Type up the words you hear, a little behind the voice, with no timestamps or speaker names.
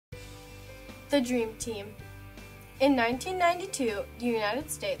The Dream Team. In 1992, the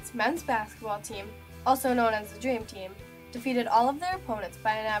United States men's basketball team, also known as the Dream Team, defeated all of their opponents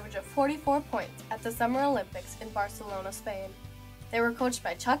by an average of 44 points at the Summer Olympics in Barcelona, Spain. They were coached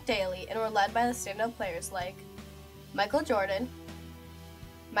by Chuck Daly and were led by the standout players like Michael Jordan,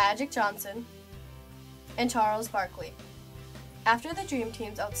 Magic Johnson, and Charles Barkley. After the Dream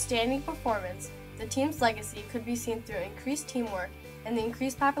Team's outstanding performance, the team's legacy could be seen through increased teamwork and the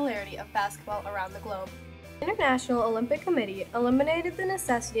increased popularity of basketball around the globe. The International Olympic Committee eliminated the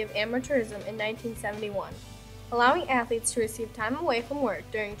necessity of amateurism in 1971, allowing athletes to receive time away from work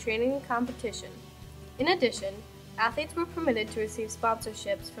during training and competition. In addition, athletes were permitted to receive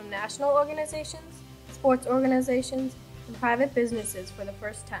sponsorships from national organizations, sports organizations, and private businesses for the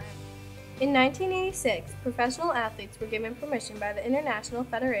first time. In 1986, professional athletes were given permission by the International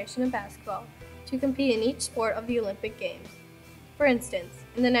Federation of Basketball to compete in each sport of the Olympic Games. For instance,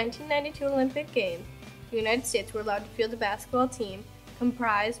 in the 1992 Olympic Games, the United States were allowed to field a basketball team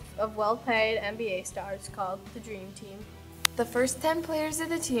comprised of well-paid NBA stars called the Dream Team. The first 10 players of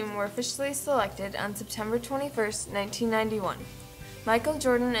the team were officially selected on September 21, 1991. Michael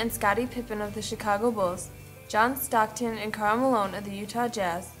Jordan and Scottie Pippen of the Chicago Bulls, John Stockton and Karl Malone of the Utah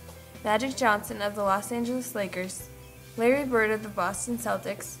Jazz, Magic Johnson of the Los Angeles Lakers, Larry Bird of the Boston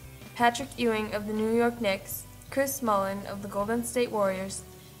Celtics, Patrick Ewing of the New York Knicks, Chris Mullin of the Golden State Warriors,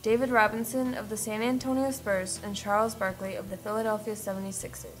 David Robinson of the San Antonio Spurs, and Charles Barkley of the Philadelphia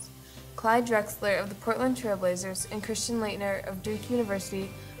 76ers. Clyde Drexler of the Portland Trail Blazers and Christian Laettner of Duke University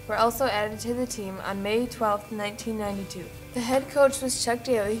were also added to the team on May 12, 1992. The head coach was Chuck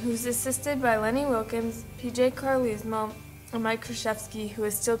Daly, who was assisted by Lenny Wilkens, PJ Carlesimo, and Mike Krzyzewski, who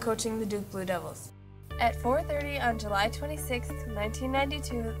is still coaching the Duke Blue Devils. At 4:30 on July 26,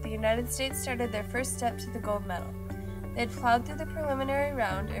 1992, the United States started their first step to the gold medal. They had plowed through the preliminary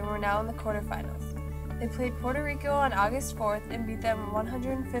round and were now in the quarterfinals. They played Puerto Rico on August 4th and beat them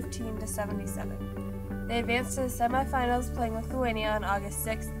 115-77. They advanced to the semifinals, playing Lithuania on August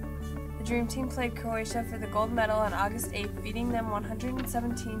 6th. The Dream Team played Croatia for the gold medal on August 8th, beating them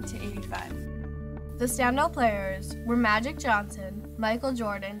 117-85. The standout players were Magic Johnson, Michael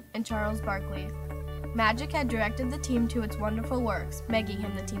Jordan, and Charles Barkley. Magic had directed the team to its wonderful works, making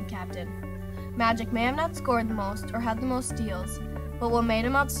him the team captain. Magic may have not scored the most or had the most steals, but what made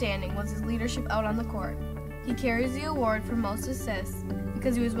him outstanding was his leadership out on the court. He carries the award for most assists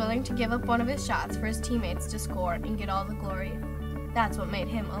because he was willing to give up one of his shots for his teammates to score and get all the glory. That's what made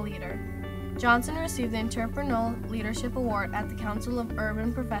him a leader. Johnson received the Entrepreneurial Leadership Award at the Council of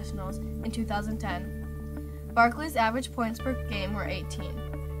Urban Professionals in 2010. Barkley's average points per game were 18.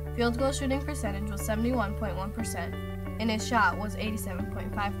 Field goal shooting percentage was 71.1%, and his shot was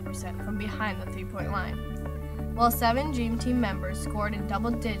 87.5% from behind the three-point line. While 7 Dream Team members scored in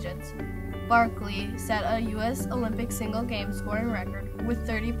double digits, Barkley set a U.S. Olympic single-game scoring record with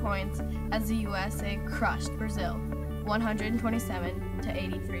 30 points as the USA crushed Brazil,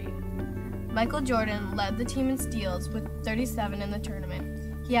 127-83. Michael Jordan led the team in steals with 37 in the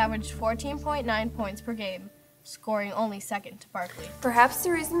tournament. He averaged 14.9 points per game, scoring only second to Barkley. Perhaps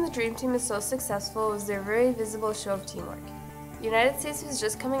the reason the Dream Team is so successful was their very visible show of teamwork. The United States was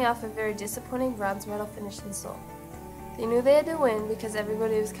just coming off a very disappointing bronze medal finish in Seoul. They knew they had to win because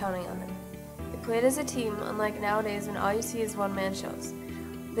everybody was counting on them. They played as a team, unlike nowadays when all you see is one-man shows.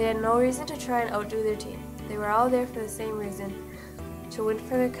 They had no reason to try and outdo their team. They were all there for the same reason, to win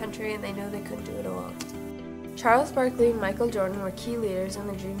for their country, and they knew they couldn't do it alone. Charles Barkley and Michael Jordan were key leaders in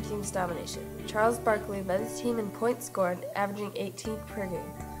the Dream Team's domination. Charles Barkley led his team in points scored, averaging 18th per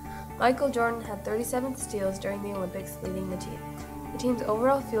game. Michael Jordan had 37 steals during the Olympics, leading the team. The team's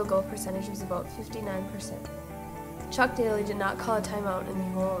overall field goal percentage was about 59%. Chuck Daly did not call a timeout in the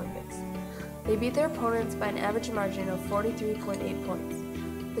whole Olympics. They beat their opponents by an average margin of 43.8 points.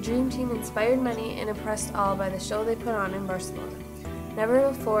 The Dream Team inspired many and impressed all by the show they put on in Barcelona. Never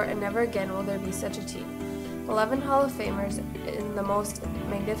before and never again will there be such a team. 11 Hall of Famers in the most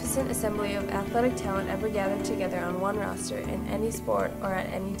magnificent assembly of athletic talent ever gathered together on one roster in any sport or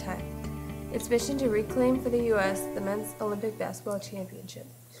at any time. Its mission to reclaim for the U.S. the Men's Olympic Basketball Championship,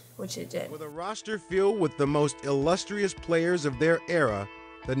 which it did. With a roster filled with the most illustrious players of their era,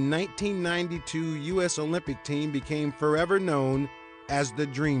 the 1992 U.S. Olympic team became forever known as the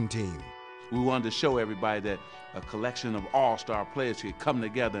Dream Team. We wanted to show everybody that a collection of all-star players could come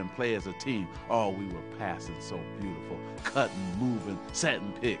together and play as a team. Oh, we were passing so beautiful, cutting, moving,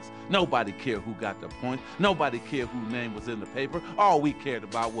 setting picks. Nobody cared who got the points. Nobody cared whose name was in the paper. All we cared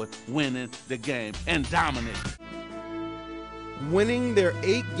about was winning the game and dominating. Winning their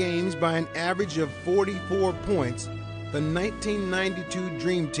 8 games by an average of 44 points, the 1992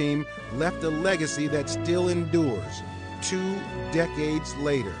 Dream Team left a legacy that still endures 2 decades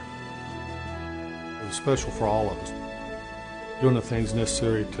later. It was special for all of us. Doing the things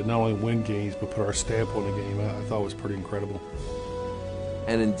necessary to not only win games but put our stamp on the game, I thought was pretty incredible.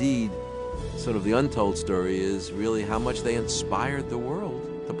 And indeed, sort of the untold story is really how much they inspired the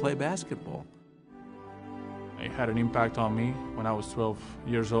world to play basketball. It had an impact on me when I was 12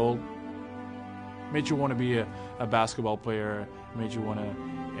 years old. Made you want to be a basketball player, made you want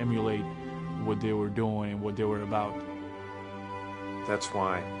to emulate what they were doing and what they were about. That's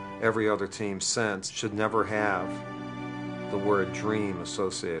why every other team since should never have the word dream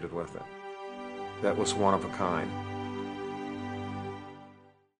associated with it. That was one of a kind.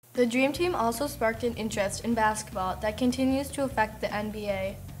 The Dream Team also sparked an interest in basketball that continues to affect the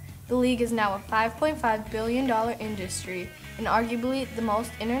NBA. The league is now a $5.5 billion industry and arguably the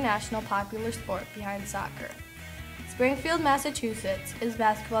most international popular sport behind soccer. Springfield, Massachusetts is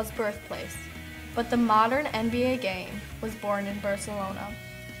basketball's birthplace, but the modern NBA game was born in Barcelona.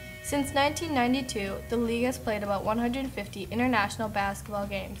 Since 1992, the league has played about 150 international basketball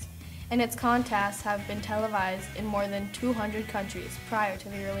games, and its contests have been televised in more than 200 countries prior to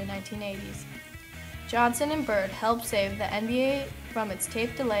the early 1980s. Johnson and Bird helped save the NBA from its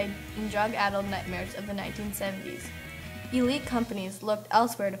tape-delayed and drug-addled nightmares of the 1970s. Elite companies looked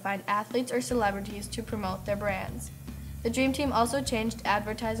elsewhere to find athletes or celebrities to promote their brands. The Dream Team also changed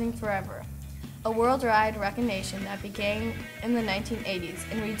advertising forever, a worldwide recognition that began in the 1980s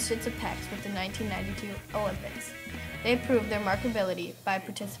and reached its apex with the 1992 Olympics. They proved their marketability by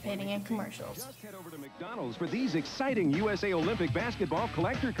participating in commercials. Just head over to McDonald's for these exciting USA Olympic basketball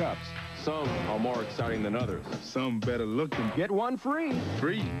collector cups. Some are more exciting than others. Some better looking. Get one free.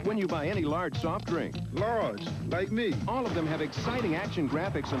 Free. When you buy any large soft drink. Large, like me. All of them have exciting action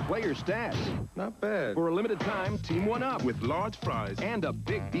graphics and player stats. Not bad. For a limited time, team one up with large fries and a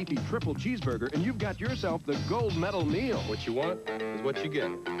big beefy triple cheeseburger, and you've got yourself the gold medal meal. What you want is what you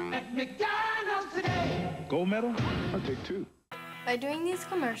get. At McDonald's today. Gold medal? I'll take 2. By doing these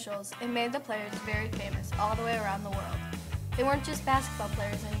commercials, it made the players very famous all the way around the world. They weren't just basketball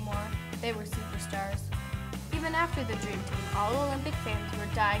players anymore, they were superstars. Even after the Dream Team, all Olympic fans were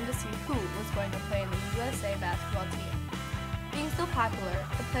dying to see who was going to play in the USA basketball team. Being so popular,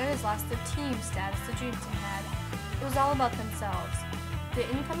 the players lost the team status the Dream Team had. It was all about themselves. The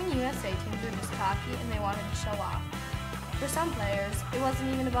incoming USA teams were just cocky and they wanted to show off. For some players, it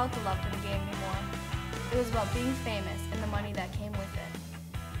wasn't even about the love for the game anymore. It was about being famous and the money that came with it.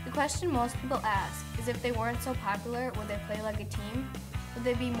 The question most people ask is if they weren't so popular, would they play like a team? Would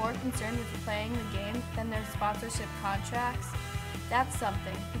they be more concerned with playing the game than their sponsorship contracts? That's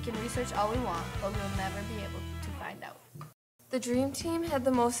something we can research all we want, but we'll never be able to find out. The Dream Team had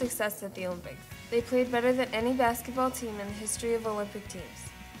the most success at the Olympics. They played better than any basketball team in the history of Olympic teams.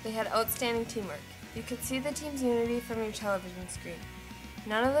 They had outstanding teamwork. You could see the team's unity from your television screen.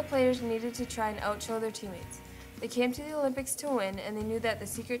 None of the players needed to try and outshow their teammates. They came to the Olympics to win, and they knew that the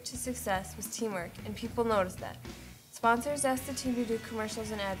secret to success was teamwork, and people noticed that. Sponsors asked the team to do commercials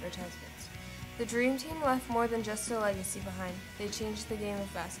and advertisements. The Dream Team left more than just a legacy behind. They changed the game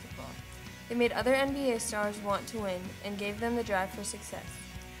of basketball. They made other NBA stars want to win and gave them the drive for success.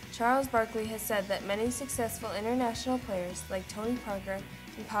 Charles Barkley has said that many successful international players like Tony Parker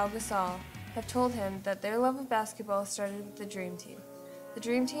and Pau Gasol have told him that their love of basketball started with the Dream Team. The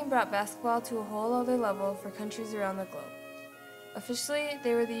Dream Team brought basketball to a whole other level for countries around the globe. Officially,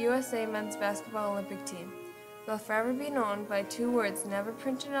 they were the USA men's basketball Olympic team. They'll forever be known by 2 words never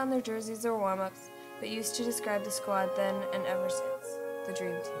printed on their jerseys or warm-ups, but used to describe the squad then and ever since: the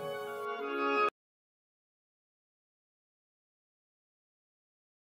Dream Team.